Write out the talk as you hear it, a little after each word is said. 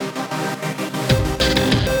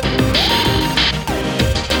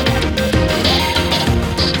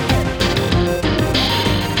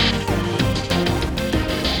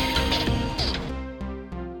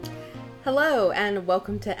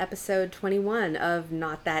welcome to episode 21 of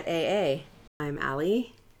Not That AA. I'm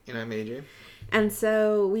Allie. And I'm AJ. And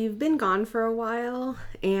so we've been gone for a while,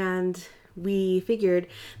 and we figured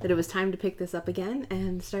that it was time to pick this up again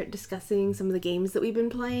and start discussing some of the games that we've been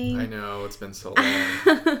playing. I know, it's been so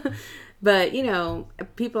long. But, you know,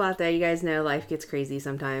 people out there, you guys know life gets crazy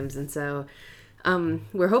sometimes, and so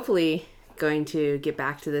we're hopefully going to get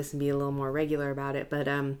back to this and be a little more regular about it, but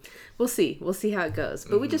we'll see how it goes.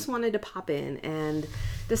 But we just wanted to pop in and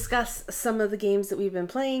discuss some of the games that we've been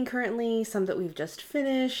playing currently, some that we've just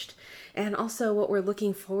finished, and also what we're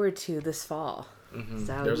looking forward to this fall.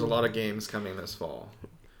 So, there's a lot of games coming this fall.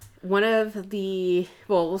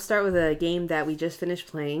 We'll start with a game that we just finished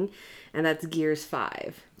playing, and that's Gears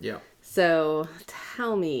 5. Yeah. So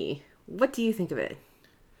tell me, what do you think of it?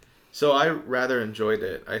 So I rather enjoyed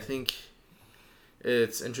it. I think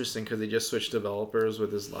it's interesting because they just switched developers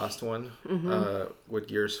with this last one, with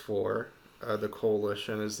Gears 4. The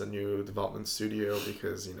Coalition is the new development studio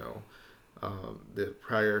because, the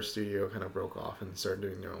prior studio kind of broke off and started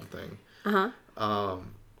doing their own thing.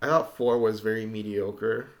 I thought 4 was very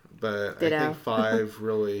mediocre, but Ditto. I think 5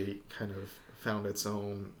 really kind of found its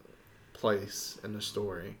own place in the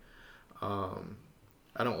story. I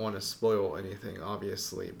don't want to spoil anything,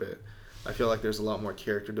 obviously, but I feel like there's a lot more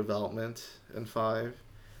character development in 5,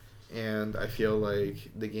 and I feel like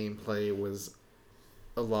the gameplay was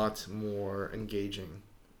a lot more engaging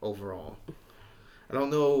overall. I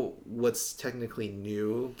don't know what's technically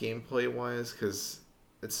new gameplay-wise, because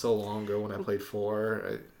it's so long ago when I played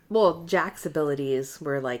 4. Well, Jack's abilities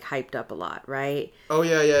were, hyped up a lot, right? Oh,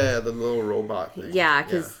 yeah, the little robot thing. Yeah,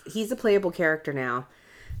 because he's a playable character now,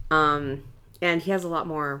 and he has a lot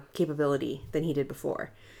more capability than he did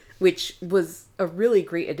before, which was a really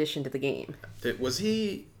great addition to the game. Was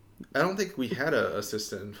he... I don't think we had an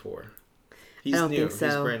assistant in 4. He's I don't new. think so.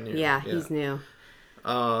 He's brand new. Yeah, he's new.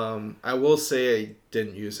 I will say I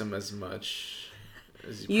didn't use him as much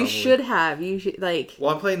as you should have.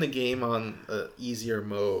 Well, I'm playing the game on an easier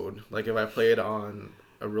mode. Like, if I play it on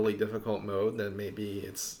a really difficult mode, then maybe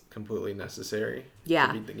it's completely necessary to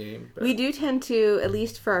beat the game. But we do tend to, at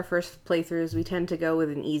least for our first playthroughs, we tend to go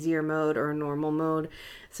with an easier mode or a normal mode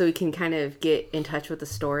so we can kind of get in touch with the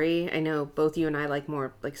story. I know both you and I like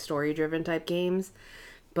more story-driven type games,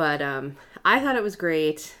 but I thought it was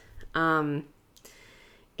great. And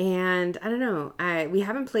I don't know, we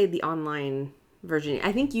haven't played the online version.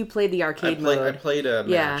 I think you played the arcade mode. I played a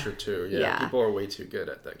match or two. Yeah, people are way too good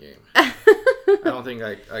at that game. I don't think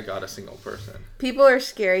I got a single person. People are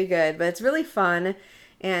scary good, but it's really fun.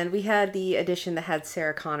 And we had the edition that had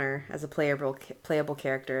Sarah Connor as a playable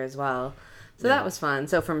character as well. So that was fun.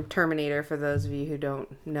 So from Terminator, for those of you who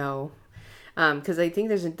don't know. Because I think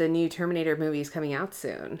there's the new Terminator movies coming out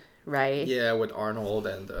soon, right? Yeah, with Arnold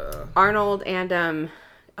and...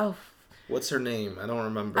 What's her name? I don't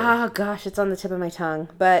remember. Oh, gosh, it's on the tip of my tongue.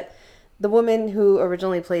 But the woman who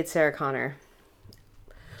originally played Sarah Connor.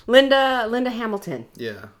 Linda Hamilton.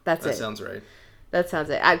 Yeah. That sounds right. That sounds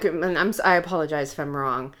it. I apologize if I'm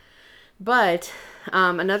wrong. But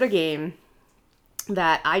another game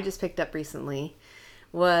that I just picked up recently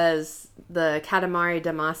was the Katamari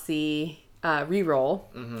Damacy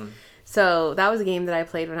reroll. So that was a game that I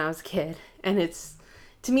played when I was a kid. And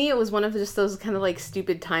to me, it was one of just those kind of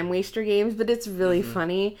stupid time waster games, but it's really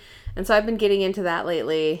funny. And so I've been getting into that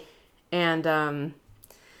lately. And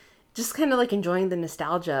just kind of enjoying the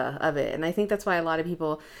nostalgia of it. And I think that's why a lot of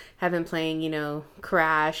people have been playing,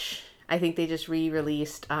 Crash. I think they just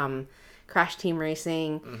re-released Crash Team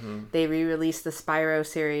Racing. They re-released the Spyro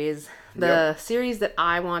series. The series that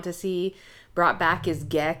I want to see brought back is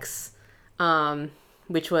Gex,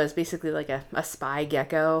 which was basically a spy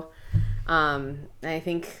gecko. I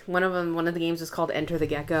think one of the games was called Enter the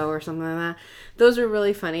Gecko or something like that. Those were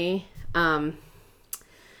really funny.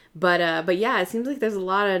 But yeah, it seems like there's a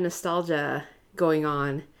lot of nostalgia going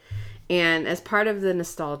on. And as part of the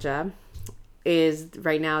nostalgia is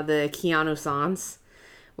right now the Keanu-sans,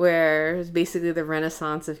 where it's basically the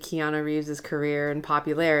renaissance of Keanu Reeves' career and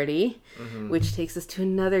popularity, which takes us to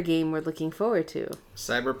another game we're looking forward to.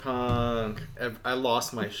 Cyberpunk. I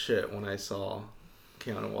lost my shit when I saw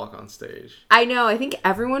Keanu walk on stage. I know. I think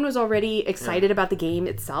everyone was already excited about the game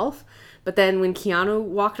itself. But then when Keanu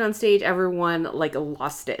walked on stage, everyone,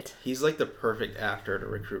 lost it. He's, the perfect actor to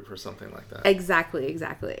recruit for something like that.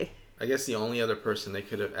 Exactly. I guess the only other person they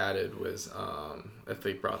could have added was if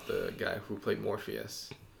they brought the guy who played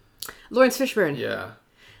Morpheus. Lawrence Fishburne. Yeah.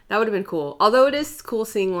 That would have been cool. Although it is cool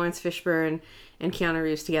seeing Lawrence Fishburne and Keanu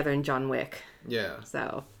Reeves together in John Wick. Yeah.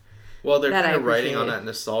 So, Well, they're that kind I of riding on appreciate. that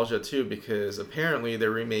nostalgia too, because apparently they're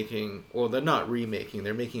remaking. Well, they're not remaking.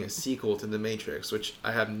 They're making a sequel to The Matrix, which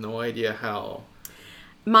I have no idea how.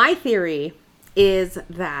 My theory is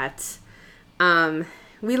that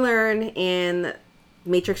we learn in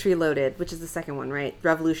Matrix Reloaded, which is the second one, right?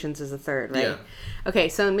 Revolutions is the third, right? Yeah. Okay,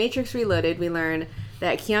 so in Matrix Reloaded, we learn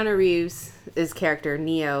that Keanu Reeves' character,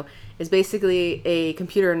 Neo, is basically a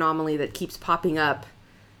computer anomaly that keeps popping up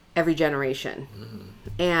every generation.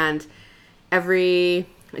 And every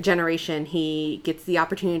generation, he gets the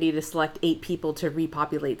opportunity to select 8 people to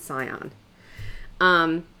repopulate Scion.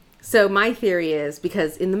 So my theory is,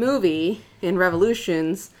 because in the movie, in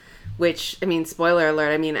Revolutions, which, I mean, spoiler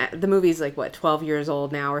alert, I mean, the movie's like, what, 12 years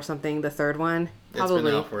old now or something, the third one? Probably. It's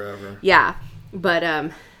been out forever. Yeah.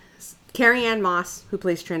 But Carrie Ann Moss, who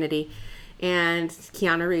plays Trinity, and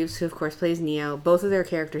Keanu Reeves, who of course plays Neo, both of their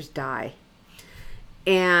characters die.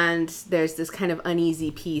 And there's this kind of uneasy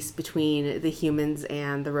peace between the humans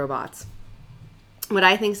and the robots. What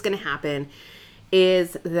I think is going to happen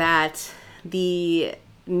is that the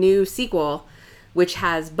new sequel, which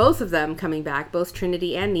has both of them coming back, both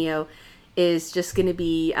Trinity and Neo, is just going to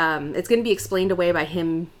be, it's going to be explained away by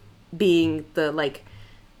him being the, like,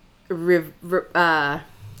 I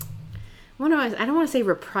don't want to say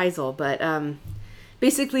reprisal, but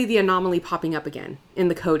basically the anomaly popping up again in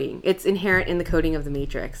the coding. It's inherent in the coding of the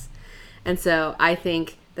Matrix. And so I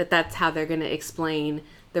think that that's how they're going to explain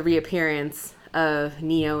the reappearance of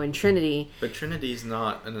Neo and Trinity. But Trinity's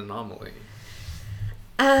not an anomaly.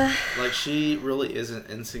 Like, she really is an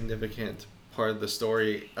insignificant part of the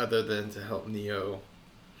story other than to help Neo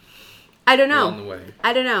I don't know. along the way.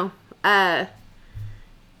 I don't know. I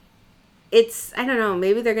don't know,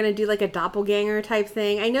 maybe they're going to do like a doppelganger type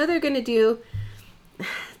thing. I know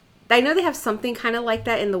they have something kind of like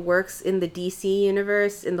that in the works in the DC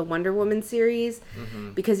universe, in the Wonder Woman series,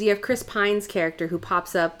 because you have Chris Pine's character who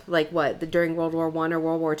pops up like during World War I or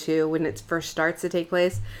World War II when it first starts to take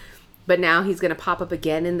place, but now he's going to pop up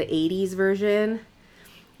again in the 80s version.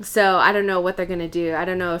 So I don't know what they're going to do. I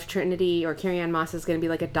don't know if Trinity or Carrie Ann Moss is going to be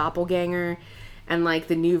like a doppelganger, and like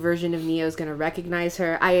the new version of Neo is going to recognize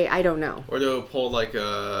her. I don't know. Or they'll pull like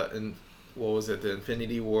what was it, the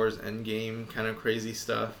Infinity Wars Endgame kind of crazy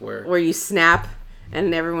stuff where you snap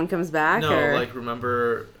and everyone comes back? No, or? like,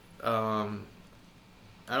 remember, I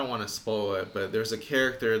don't want to spoil it, but there's a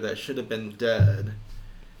character that should have been dead,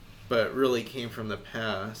 but really came from the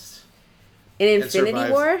past. In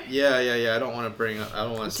Infinity War? Yeah. I don't want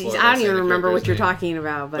to spoil it. I don't even remember what you're talking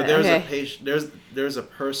about. But there's there's a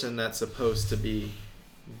person that's supposed to be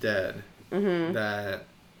dead that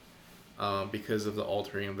because of the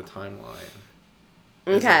altering of the timeline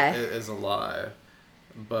is alive,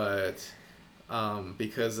 but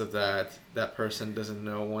because of that person doesn't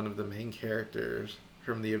know one of the main characters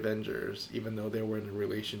from the Avengers, even though they were in a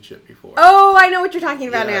relationship before. Oh, I know what you're talking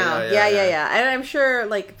about now. Yeah. And I'm sure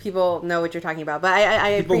like people know what you're talking about, but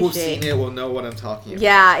I people appreciate. People who've seen it will know what I'm talking about.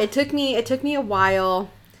 Yeah, it took me a while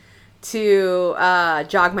to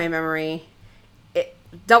jog my memory.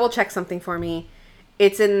 Double check something for me.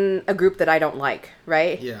 It's in a group that I don't like,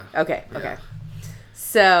 right? Yeah. Okay. Yeah.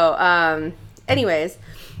 So, anyways,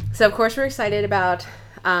 so of course we're excited about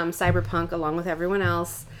Cyberpunk along with everyone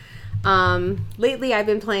else. Lately I've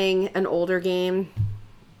been playing an older game,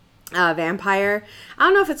 Vampire. I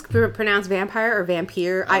don't know if it's pronounced Vampire or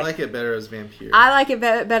Vampire. I like it better as Vampire. I like it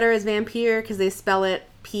better as Vampire because they spell it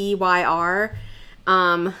Pyr,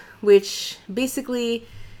 which basically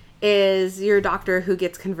is you're a doctor who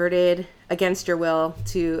gets converted against your will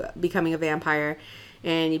to becoming a vampire,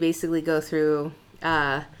 and you basically go through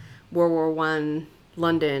World War I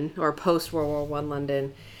London or post World War I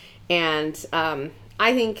London, and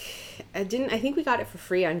I think we got it for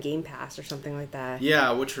free on Game Pass or something like that.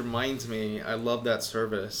 Yeah, which reminds me, I love that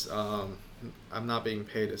service. I'm not being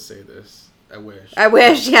paid to say this. I wish.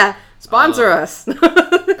 Yeah. Sponsor us.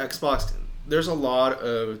 Xbox. There's a lot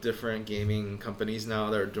of different gaming companies now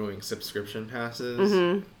that are doing subscription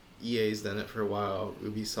passes. EA's done it for a while.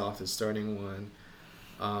 Ubisoft is starting one.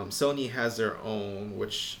 Sony has their own,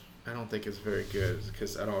 which I don't think is very good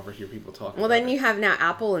because I don't ever hear people talking about it. Well, then you have now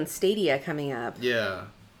Apple and Stadia coming up. Yeah.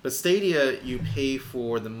 But Stadia, you pay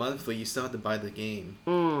for the monthly. You still have to buy the game.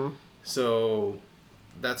 So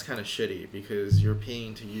that's kind of shitty because you're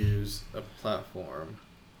paying to use a platform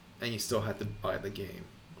and you still have to buy the game.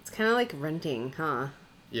 It's kind of like renting, huh?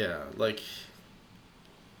 Yeah, like,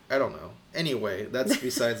 I don't know. Anyway, that's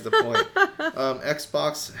besides the point.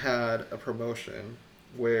 Xbox had a promotion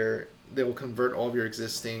where they will convert all of your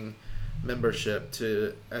existing membership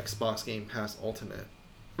to Xbox Game Pass Ultimate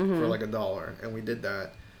for like $1, and we did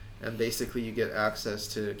that. And basically you get access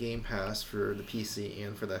to Game Pass for the PC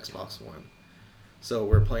and for the Xbox One. So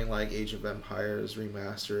we're playing like Age of Empires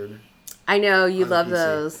Remastered. I know you on the love PC.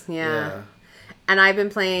 those. Yeah. And I've been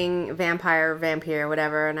playing Vampire,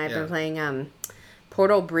 whatever, and I've been playing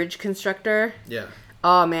Portal Bridge Constructor. Yeah.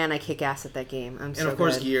 Oh man, I kick ass at that game. I'm so good. And of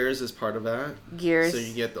course Gears is part of that. Gears. So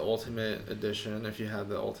you get the Ultimate Edition if you have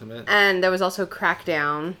the Ultimate. And there was also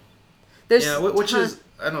Crackdown. There's which is,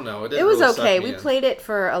 I don't know. It was really okay. We played it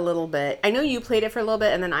for a little bit. I know you played it for a little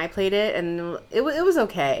bit, and then I played it, and it was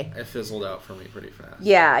okay. It fizzled out for me pretty fast.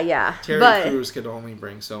 Yeah. Terry Crews could only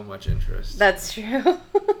bring so much interest. That's true.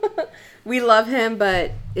 We love him,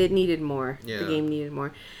 but it needed more. Yeah. The game needed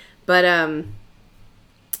more. But,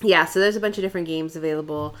 yeah, so there's a bunch of different games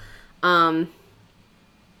available. Let's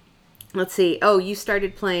see. Oh, you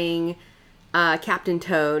started playing Captain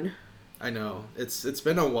Toad. I know. It's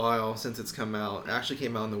been a while since it's come out. It actually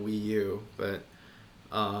came out on the Wii U, but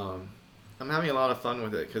I'm having a lot of fun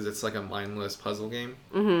with it because it's like a mindless puzzle game.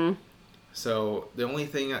 Mm-hmm. So the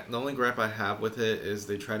only gripe I have with it is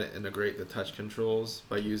they try to integrate the touch controls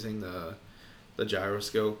by using the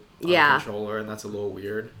gyroscope controller, and that's a little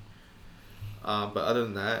weird. But other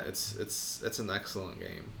than that, it's an excellent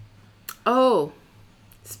game. Oh,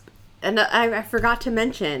 and I forgot to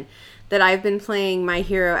mention that I've been playing My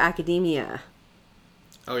Hero Academia.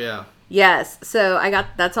 Oh yeah. Yes, so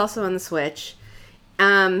that's also on the Switch.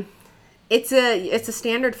 It's a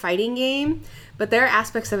standard fighting game, but there are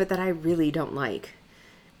aspects of it that I really don't like.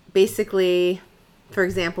 Basically, for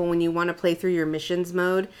example, when you want to play through your missions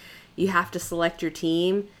mode, you have to select your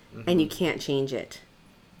team, and you can't change it.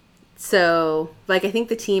 So, like, I think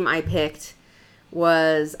the team I picked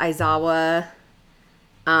was Aizawa,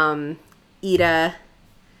 Ida,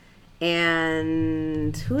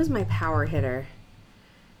 and who was my power hitter?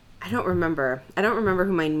 I don't remember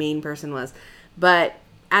who my main person was. But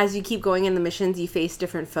as you keep going in the missions, you face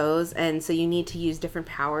different foes, and so you need to use different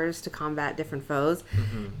powers to combat different foes.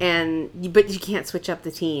 But you can't switch up the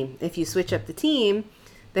team. If you switch up the team,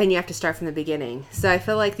 then you have to start from the beginning. So I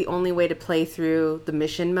feel like the only way to play through the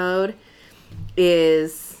mission mode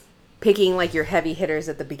is picking like your heavy hitters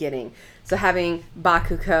at the beginning. So having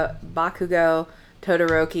Bakugo,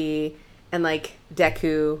 Todoroki, and like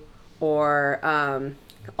Deku or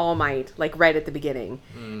All Might like right at the beginning.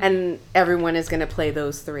 And everyone is going to play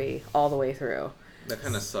those three all the way through. That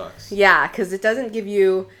kind of sucks. Yeah, because it doesn't give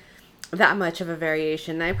you that much of a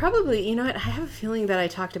variation. I probably, you know what, I have a feeling that I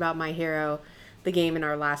talked about My Hero, the game, in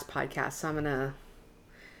our last podcast, so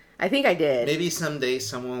I think I did. Maybe someday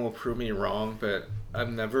someone will prove me wrong, but I've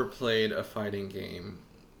never played a fighting game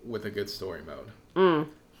with a good story mode.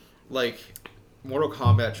 Like, Mortal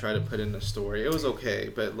Kombat tried to put in a story. It was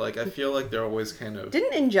okay, but like I feel like they're always kind of...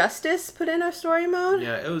 Didn't Injustice put in a story mode?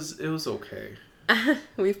 Yeah, it was okay.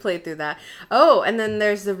 We've played through that. Oh, and then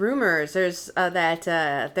there's the rumors. There's that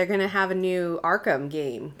they're going to have a new Arkham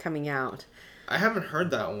game coming out. I haven't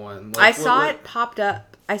heard that one. Like, I saw it pop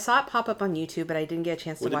up on YouTube, but I didn't get a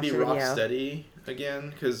chance to watch the video. Would it be Rocksteady again?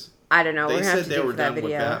 Because I don't know. They said they were done with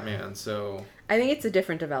Batman, so... I think it's a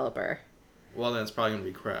different developer. Well, then it's probably going to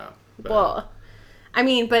be crap. But... Well, I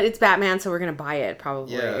mean, but it's Batman, so we're going to buy it,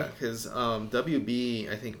 probably. Yeah, because WB,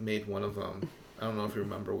 I think, made one of them. I don't know if you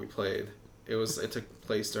remember, we played. It took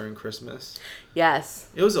place during Christmas. Yes.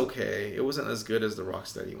 It was okay. It wasn't as good as the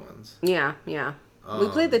Rocksteady ones. Yeah. We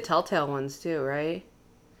played the Telltale ones, too, right?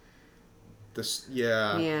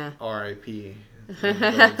 Yeah. R.I.P. Don't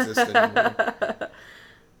exist anymore.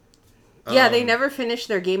 Yeah, they never finished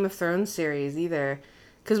their Game of Thrones series, either.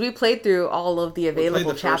 Because we played through all of the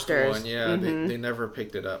available chapters. First one, yeah. They never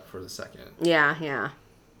picked it up for the second. Yeah.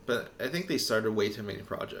 But I think they started way too many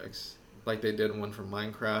projects. Like they did one for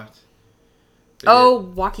Minecraft.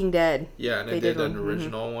 Walking Dead. Yeah, and they did an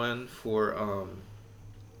original one for,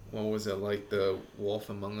 what was it, like the Wolf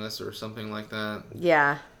Among Us or something like that.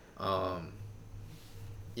 Yeah.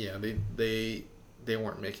 Yeah, they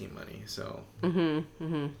weren't making money, so.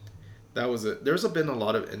 That was it. There's been a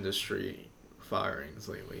lot of industry firings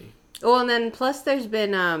lately. Well, and then plus there's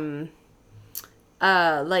been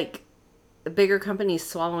like bigger companies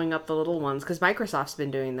swallowing up the little ones because Microsoft's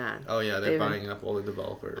been doing that. Oh yeah, they're buying up all the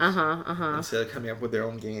developers. Instead of coming up with their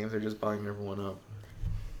own games, they're just buying everyone up.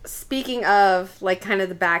 Speaking of like kind of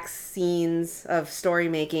the back scenes of story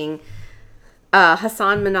making,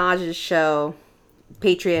 Hassan Minaj's show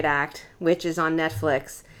Patriot Act, which is on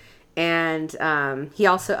Netflix, and he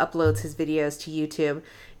also uploads his videos to YouTube,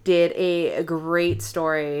 did a great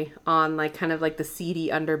story on like kind of like the seedy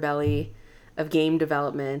underbelly of game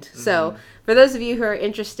development. So for those of you who are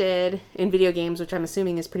interested in video games, which I'm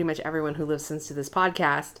assuming is pretty much everyone who listens to this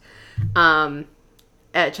podcast,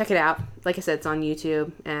 check it out. Like I said, it's on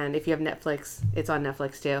YouTube, and if you have Netflix, it's on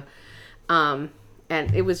Netflix too.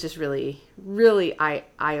 And it was just really, really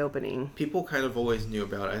eye-opening. People kind of always knew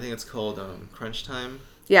about it. I think it's called Crunch Time.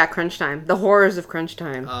 Yeah, Crunch Time. The horrors of Crunch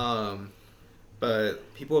Time.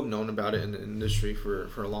 But people have known about it in the industry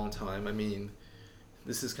for a long time. I mean,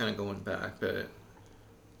 this is kind of going back, but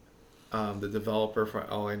the developer for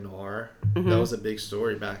L.A. Noire, that was a big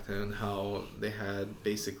story back then, how they had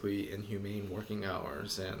basically inhumane working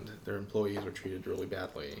hours and their employees were treated really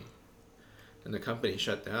badly. And the company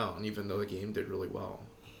shut down, even though the game did really well.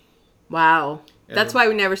 Wow. And that's why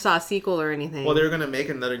we never saw a sequel or anything. Well, they were going to make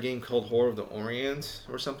another game called Horror of the Orient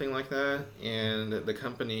or something like that. And the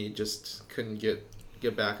company just couldn't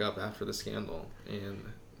get back up after the scandal.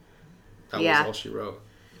 And that was all she wrote.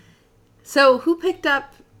 So who picked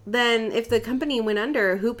up, then, if the company went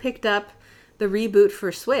under, who picked up the reboot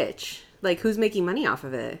for Switch? Like, who's making money off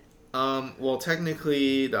of it? Well,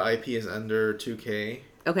 technically, the IP is under 2K.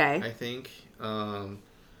 Okay. I think.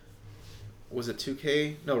 Was it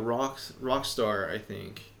 2K? No, Rockstar, I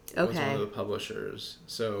think. Was one of the publishers.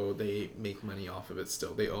 So they make money off of it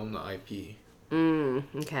still. They own the IP.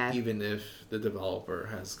 Okay. Even if the developer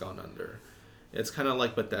has gone under. It's kind of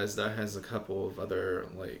like Bethesda has a couple of other,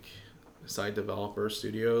 like, side developer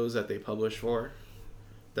studios that they publish for,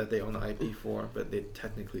 that they own the IP for, but they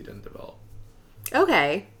technically didn't develop.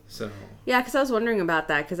 Okay. So. Yeah, because I was wondering about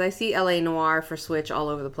that, because I see L.A. Noire for Switch all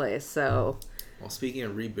over the place, so. Well, speaking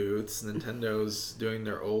of reboots, Nintendo's doing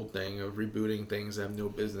their old thing of rebooting things that have no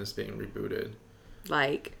business being rebooted.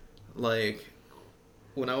 Like,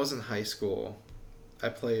 when I was in high school, I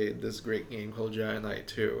played this great game called Giant Knight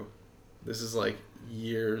 2. This is like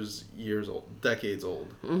years old, decades old.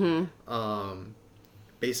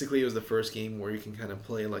 Basically, it was the first game where you can kind of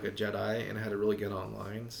play like a Jedi, and it had a really good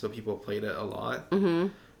online, so people played it a lot.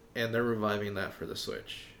 And they're reviving that for the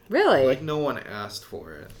Switch. Really? Like, no one asked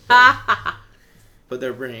for it. But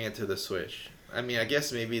they're bringing it to the Switch. I mean, I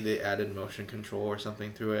guess maybe they added motion control or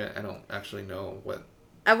something to it. I don't actually know what.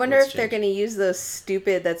 I wonder if they're going to use that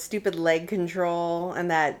stupid leg control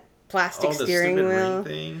and that plastic steering wheel. Ring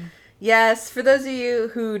thing? Yes, for those of you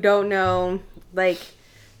who don't know, like,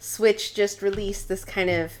 Switch just released this kind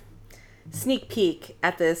of sneak peek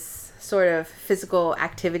at this sort of physical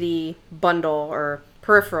activity bundle or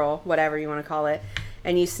peripheral, whatever you want to call it,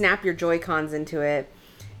 and you snap your Joy-Cons into it,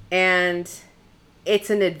 and it's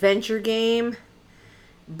an adventure game,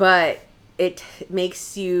 but it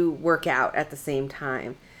makes you work out at the same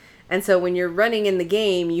time. And so when you're running in the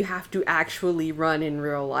game, you have to actually run in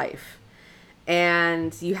real life.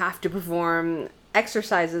 And you have to perform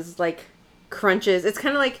exercises like crunches. It's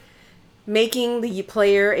kind of like making the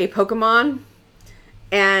player a Pokemon,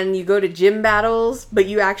 and you go to gym battles, but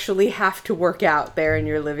you actually have to work out there in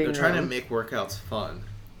your living room. They're trying to make workouts fun,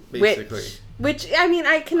 basically. Which I mean,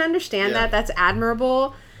 I can understand that. That's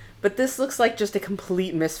admirable, but this looks like just a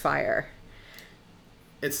complete misfire.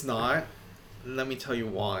 It's not. Let me tell you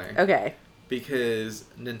why. Okay. Because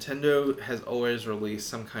Nintendo has always released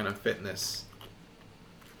some kind of fitness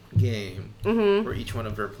game for each one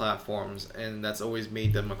of their platforms, and that's always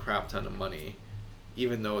made them a crap ton of money,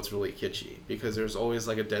 even though it's really kitschy, because there's always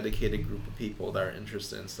like a dedicated group of people that are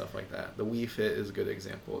interested in stuff like that. The Wii Fit is a good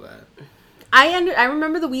example of that. I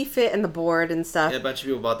remember the Wii Fit and the board and stuff. Yeah, a bunch of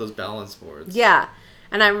people bought those balance boards. Yeah,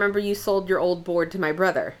 and I remember you sold your old board to my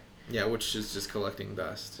brother. Yeah, which is just collecting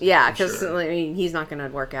dust. Yeah, because I mean, he's not going to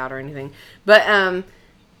work out or anything. But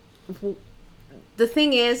the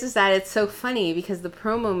thing is that it's so funny because the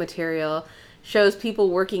promo material shows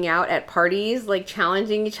people working out at parties, like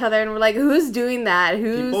challenging each other, and we're like, who's doing that?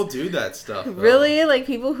 People do that stuff, though. Really? Like,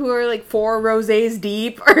 people who are like 4 rosés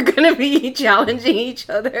deep are gonna be challenging each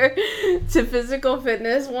other to physical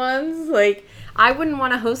fitness ones? Like, I wouldn't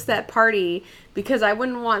want to host that party because I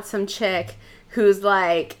wouldn't want some chick who's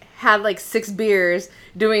like had like 6 beers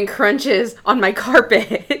doing crunches on my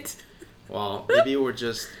carpet. Well, maybe we're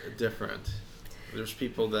just different. There's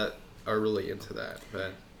people that are really into that,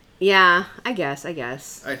 but yeah, I guess.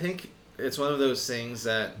 I think it's one of those things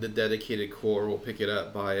that the dedicated core will pick it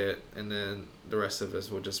up, buy it, and then the rest of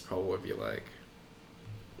us will just probably be like,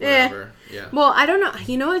 whatever. Yeah. Well, I don't know.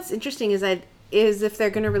 You know what's interesting is if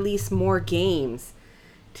they're going to release more games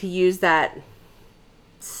to use that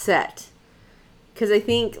set. Because I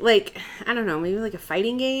think, like, I don't know, maybe like a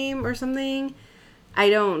fighting game or something.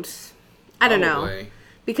 I don't know.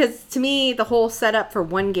 Because to me, the whole setup for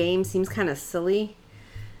one game seems kind of silly.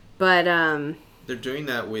 But they're doing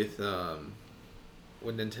that with Nintendo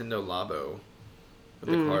Labo,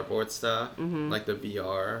 with the cardboard stuff, like the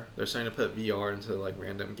VR. They're starting to put VR into like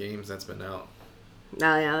random games that's been out.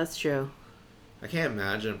 Oh yeah, that's true. I can't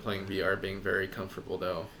imagine playing VR being very comfortable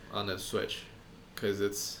though on the Switch,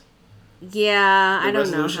 because Yeah, I the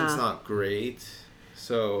don't know resolution's how. not great,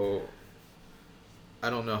 so I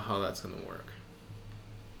don't know how that's gonna work.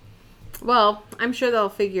 Well, I'm sure they'll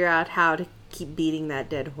figure out how to keep beating that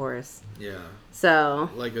dead horse. Yeah, So,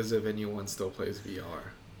 like as if anyone still plays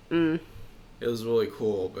VR. mm. It was really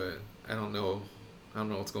cool, but I don't know. I don't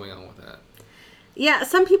know what's going on with that. Yeah,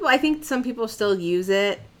 I think some people still use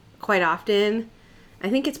it quite often. I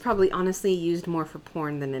think it's probably honestly used more for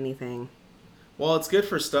porn than anything. Well, it's good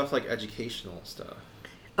for stuff like educational stuff.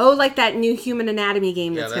 Oh, like that new Human Anatomy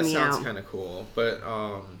game Yeah, that's that coming sounds out. kind of cool. But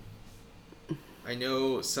I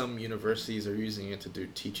know some universities are using it to do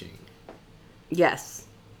teaching. Yes.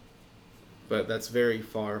 But that's very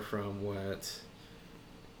far from what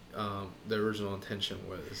the original intention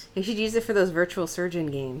was. You should use it for those virtual surgeon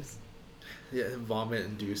games. Yeah, vomit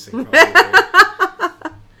inducing probably.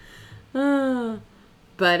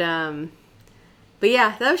 but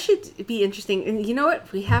yeah, that should be interesting. And you know what?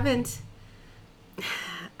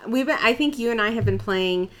 I think you and I have been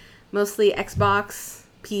playing mostly Xbox,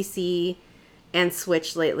 PC, and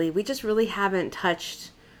Switch lately. We just really haven't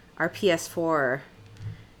touched our PS4.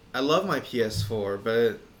 I love my PS4,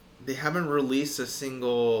 but they haven't released a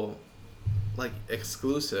single like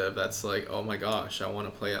exclusive that's like, oh my gosh, I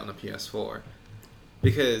want to play it on the PS4.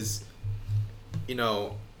 Because, you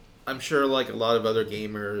know, I'm sure like a lot of other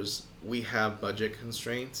gamers, we have budget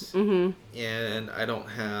constraints, and I don't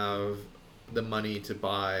have the money to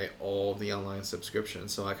buy all the online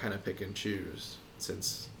subscriptions, so I kind of pick and choose.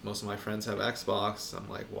 Since most of my friends have Xbox, I'm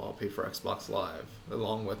like, well, I'll pay for Xbox Live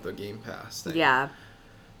along with the Game Pass thing. Yeah.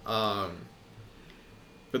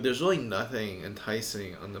 But there's really nothing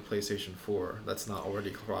enticing on the PlayStation 4 that's not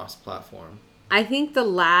already cross-platform. I think the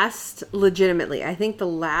last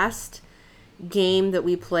game that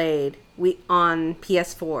we played on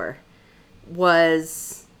PS4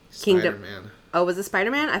 was Kingdom. Spider-Man. Oh, was it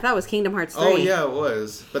Spider-Man? I thought it was Kingdom Hearts 3. Oh yeah, it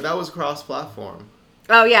was. But that was cross-platform.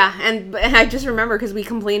 Oh yeah, and I just remember because we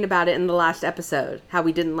complained about it in the last episode, how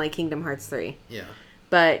we didn't like Kingdom Hearts 3. Yeah.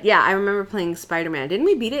 But yeah, I remember playing Spider-Man. Didn't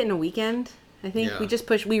we beat it in a weekend? I think Yeah.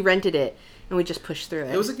 we rented it and we just pushed through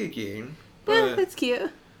it. It was a good game. Yeah, it's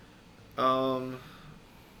cute. I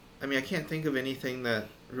mean, I can't think of anything that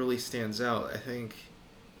really stands out. I think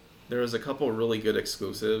there was a couple really good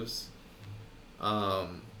exclusives.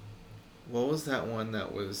 What was that one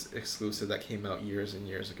that was exclusive that came out years and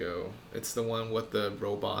years ago? It's the one with the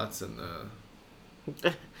robots and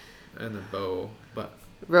the bow. But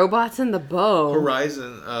Robots and the Bow.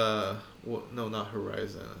 Horizon. No, not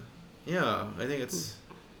Horizon. Yeah, I think it's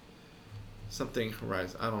something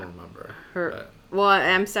Horizon. I don't remember. Well,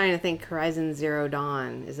 I'm starting to think Horizon Zero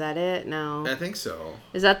Dawn. Is that it? No. I think so.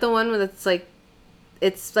 Is that the one where it's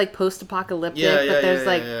like post-apocalyptic, Yeah, but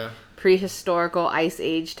there's yeah. prehistorical Ice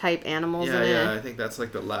Age type animals in it? Yeah, I think that's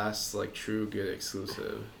like the last like true good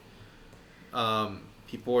exclusive.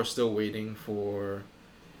 People are still waiting for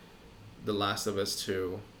The Last of Us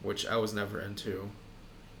 2, which I was never into.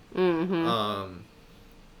 Mm-hmm.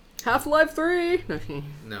 Half-Life 3?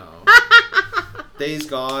 No. Days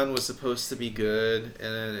Gone was supposed to be good, and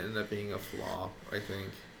then it ended up being a flop, I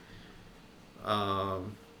think.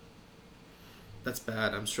 That's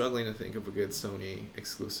bad. I'm struggling to think of a good Sony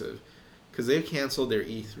exclusive. Because they've canceled their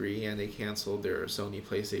E3 and they canceled their Sony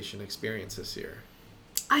PlayStation experience this year.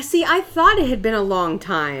 I thought it had been a long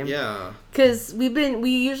time. Yeah. Because we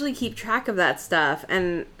usually keep track of that stuff,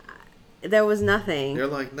 and there was nothing. They're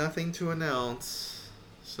like, nothing to announce.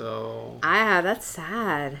 So that's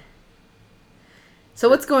sad. So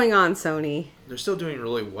what's going on, Sony? they're still doing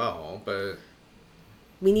really well, but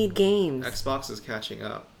We need games. Xbox is catching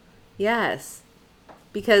up. Yes.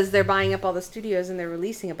 Because they're buying up all the studios and they're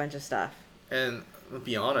releasing a bunch of stuff. And let's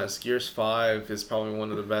be honest, Gears 5 is probably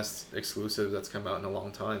one of the best exclusives that's come out in a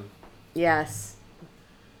long time. Yes.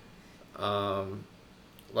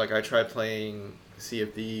 Like I tried playing Sea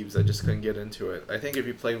of Thieves, I just couldn't get into it. I think if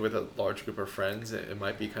you played with a large group of friends, it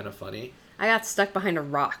might be kind of funny. I got stuck behind a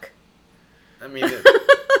rock. I mean,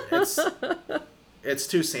 it's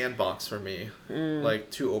too sandbox for me.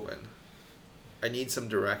 Like, too open. I need some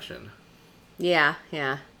direction. Yeah.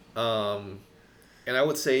 And I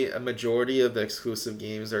would say a majority of the exclusive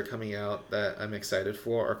games that are coming out that I'm excited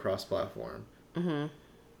for are cross-platform. Mm-hmm.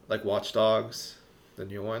 Like Watch Dogs, the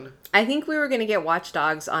new one. I think we were going to get Watch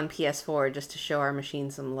Dogs on PS4 just to show our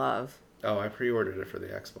machine some love. Oh, I pre-ordered it for the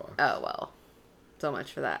Xbox. Oh, well. So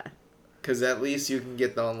much for that. Because at least you can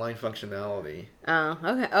get the online functionality. Oh,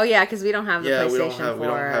 okay. Oh, yeah, because we don't have the PlayStation 4. We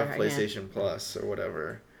don't have PlayStation Plus or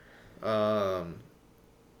whatever.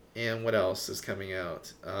 And what else is coming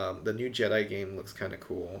out? The new Jedi game looks kind of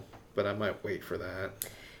cool, but I might wait for that.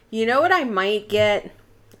 You know what I might get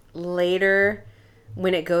later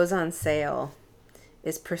when it goes on sale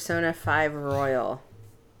is Persona 5 Royal.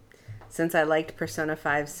 Since I liked Persona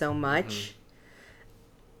 5 so much,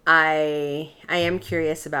 I am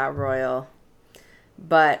curious about Royal,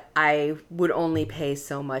 but I would only pay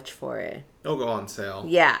so much for it. It'll go on sale.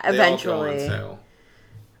 Yeah, eventually. They all go on sale.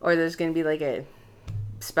 Or there's going to be like a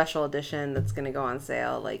special edition that's going to go on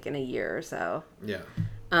sale like in a year or so. Yeah.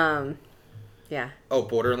 Yeah. Oh,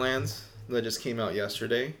 Borderlands that just came out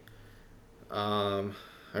yesterday.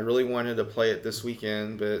 I really wanted to play it this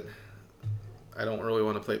weekend, but I don't really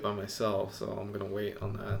want to play it by myself, so I'm gonna wait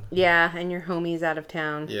on that. Yeah, and your homie's out of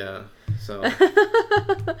town. Yeah. So.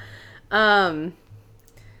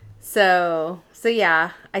 So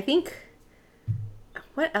yeah, I think.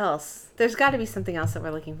 What else? There's got to be something else that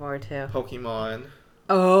we're looking forward to. Pokemon.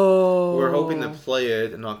 Oh. We're hoping to play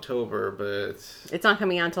it in October, but it's not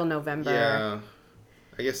coming out until November. Yeah.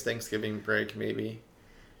 I guess Thanksgiving break maybe.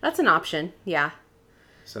 That's an option. Yeah.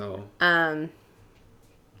 So.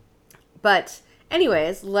 But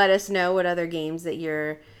anyways, let us know what other games that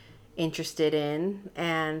you're interested in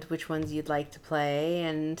and which ones you'd like to play.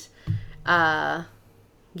 And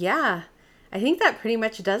yeah, I think that pretty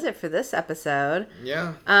much does it for this episode.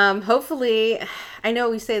 Yeah. Hopefully, I know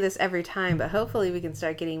we say this every time, but hopefully we can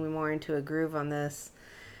start getting more into a groove on this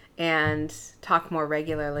and talk more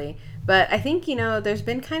regularly. But I think, there's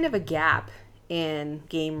been kind of a gap in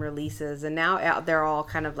game releases, and now they're all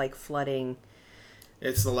kind of like flooding.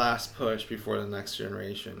 It's the last push before the next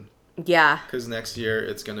generation. Yeah. Because next year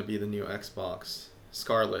it's going to be the new Xbox.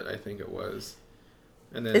 Scarlet, I think it was.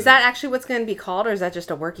 And then, is that actually what's going to be called, or is that just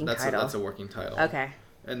a working title? That's a working title. Okay.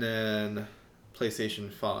 And then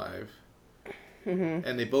PlayStation 5. Mm-hmm.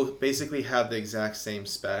 And they both basically have the exact same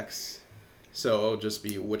specs. So it'll just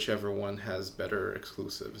be whichever one has better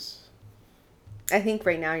exclusives. I think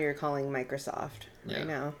right now you're calling Microsoft. Yeah. Right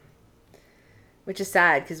now. Which is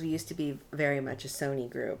sad, because we used to be very much a Sony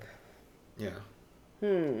group. Yeah.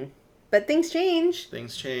 But things change.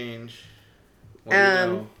 Things change. What do you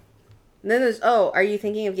know? Then there's, are you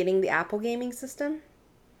thinking of getting the Apple gaming system?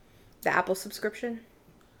 The Apple subscription?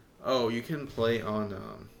 Oh, you can play on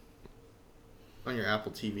your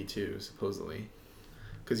Apple TV too, supposedly.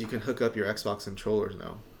 Because you can hook up your Xbox controllers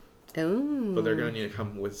now. Ooh. But they're going to need to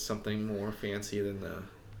come with something more fancy than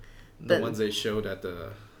the ones they showed at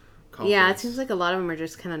the conference. Yeah, it seems like a lot of them are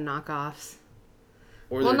just kind of knockoffs.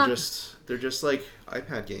 Or they're just like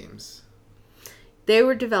iPad games. They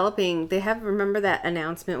were developing. Remember that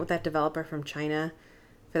announcement with that developer from China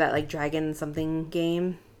for that like Dragon something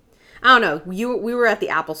game? I don't know. We were at the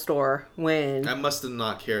Apple store when I must have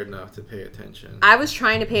not cared enough to pay attention. I was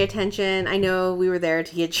trying to pay attention. I know we were there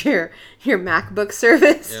to get your MacBook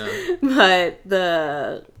service, yeah. But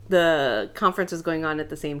the conference was going on at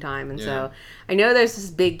the same time, and so I know there's this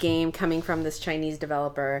big game coming from this Chinese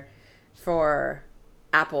developer for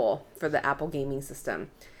Apple, for the Apple gaming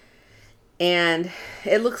system. And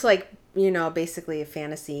it looks like, basically a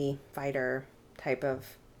fantasy fighter type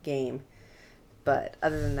of game. But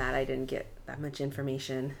other than that, I didn't get that much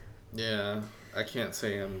information. Yeah, I can't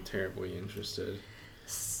say I'm terribly interested.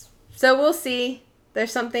 So we'll see.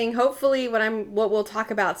 There's something, hopefully, what we'll talk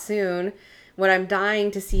about soon, what I'm dying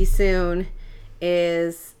to see soon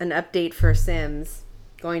is an update for Sims,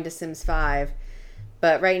 going to Sims 5.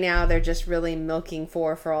 But right now, they're just really milking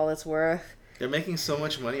 4 for all it's worth. They're making so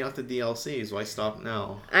much money off the DLCs. Why stop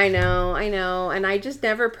now? I know. And I just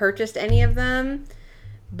never purchased any of them.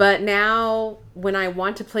 But now, when I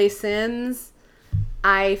want to play Sims,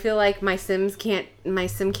 I feel like my sim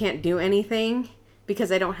can't do anything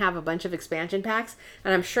because I don't have a bunch of expansion packs.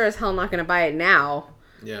 And I'm sure as hell not going to buy it now.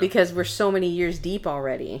 Yeah. Because we're so many years deep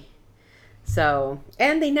already. So,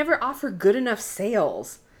 and they never offer good enough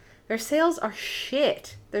sales. Their sales are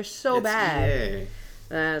shit. They're so bad. EA.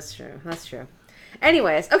 That's true.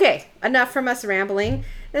 Anyways, okay, enough from us rambling.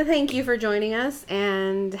 Thank you for joining us,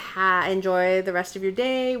 and enjoy the rest of your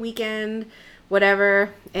day, weekend,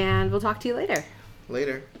 whatever, and we'll talk to you later.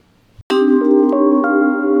 Later.